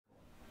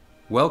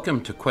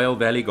Welcome to Quail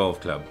Valley Golf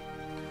Club.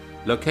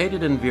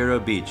 Located in Vero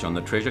Beach on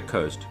the Treasure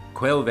Coast,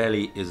 Quail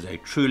Valley is a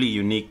truly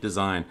unique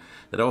design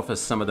that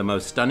offers some of the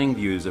most stunning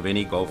views of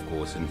any golf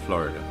course in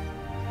Florida.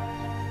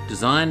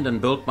 Designed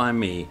and built by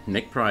me,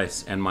 Nick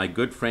Price, and my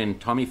good friend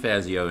Tommy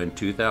Fazio in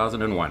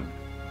 2001,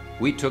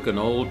 we took an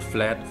old,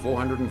 flat,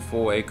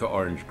 404-acre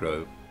orange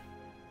grove,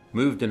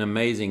 moved an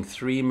amazing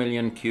 3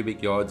 million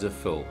cubic yards of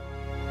fill,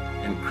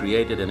 and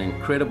created an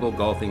incredible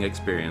golfing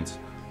experience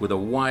with a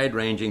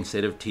wide-ranging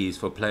set of tees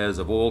for players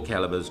of all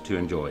calibers to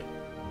enjoy.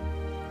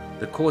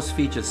 The course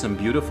features some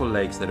beautiful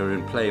lakes that are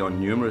in play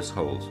on numerous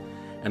holes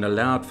and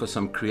allowed for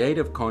some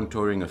creative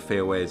contouring of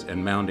fairways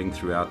and mounding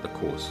throughout the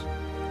course.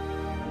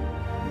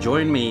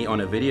 Join me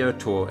on a video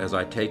tour as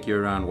I take you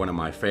around one of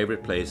my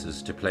favorite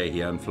places to play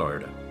here in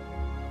Florida.